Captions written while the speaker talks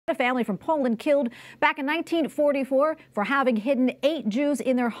A family from Poland killed back in 1944 for having hidden 8 Jews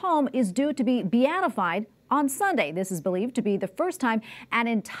in their home is due to be beatified on Sunday. This is believed to be the first time an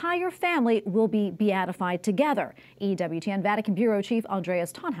entire family will be beatified together. EWTN Vatican Bureau Chief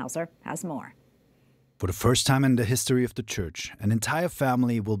Andreas Thonhauser has more. For the first time in the history of the Church, an entire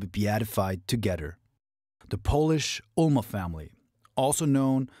family will be beatified together. The Polish Ulma family, also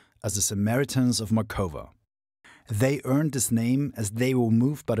known as the Samaritans of Markowa. They earned this name as they were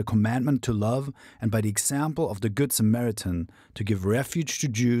moved by the commandment to love and by the example of the Good Samaritan to give refuge to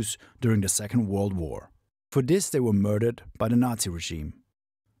Jews during the Second World War. For this they were murdered by the Nazi regime.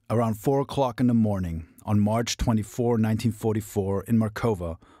 Around 4 o'clock in the morning, on March 24, 1944, in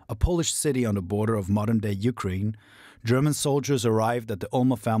Markowa, a Polish city on the border of modern-day Ukraine, German soldiers arrived at the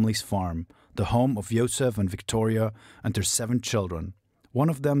Ulma family's farm, the home of Jozef and Victoria and their 7 children, one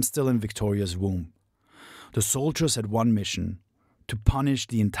of them still in Victoria's womb. The soldiers had one mission: to punish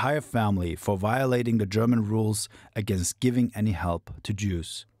the entire family for violating the German rules against giving any help to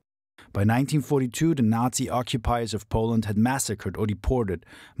Jews. By 1942, the Nazi occupiers of Poland had massacred or deported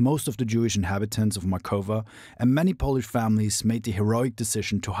most of the Jewish inhabitants of Markowa, and many Polish families made the heroic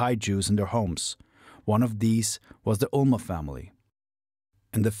decision to hide Jews in their homes. One of these was the Ulma family.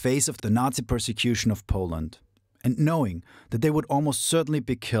 In the face of the Nazi persecution of Poland, and knowing that they would almost certainly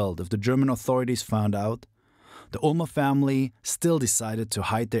be killed if the German authorities found out, the Ulma family still decided to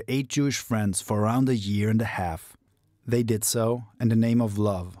hide their 8 Jewish friends for around a year and a half. They did so in the name of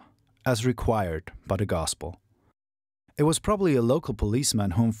love, as required by the Gospel. It was probably a local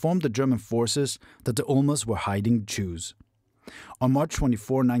policeman who informed the German forces that the Ulmas were hiding Jews. On March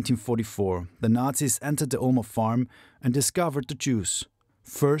 24, 1944, the Nazis entered the Ulma farm and discovered the Jews.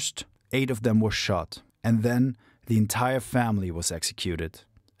 First, 8 of them were shot, and then the entire family was executed.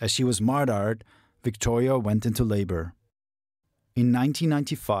 As she was martyred, Victoria went into labor. In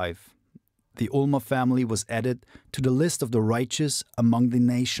 1995, the Ulma family was added to the list of the righteous among the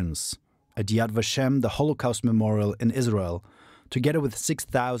nations at Yad Vashem, the Holocaust Memorial in Israel, together with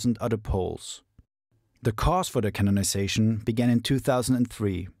 6,000 other Poles. The cause for their canonization began in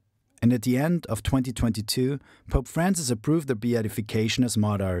 2003, and at the end of 2022, Pope Francis approved their beatification as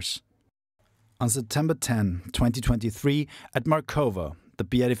martyrs. On September 10, 2023, at Markowa, the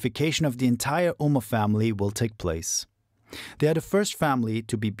beatification of the entire Ulma family will take place. They are the first family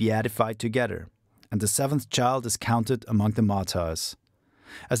to be beatified together, and the 7th child is counted among the martyrs.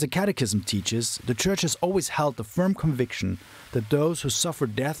 As the Catechism teaches, the Church has always held the firm conviction that those who suffer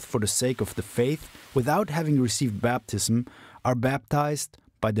death for the sake of the faith without having received baptism are baptized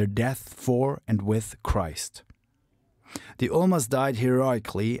by their death for and with Christ. The Ulmas died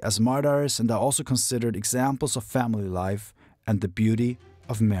heroically as martyrs and are also considered examples of family life and the beauty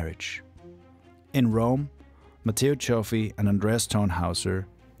of marriage. In Rome, Matteo Cioffi and Andreas Thonhauser,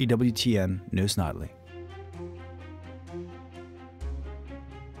 EWTN News Nightly.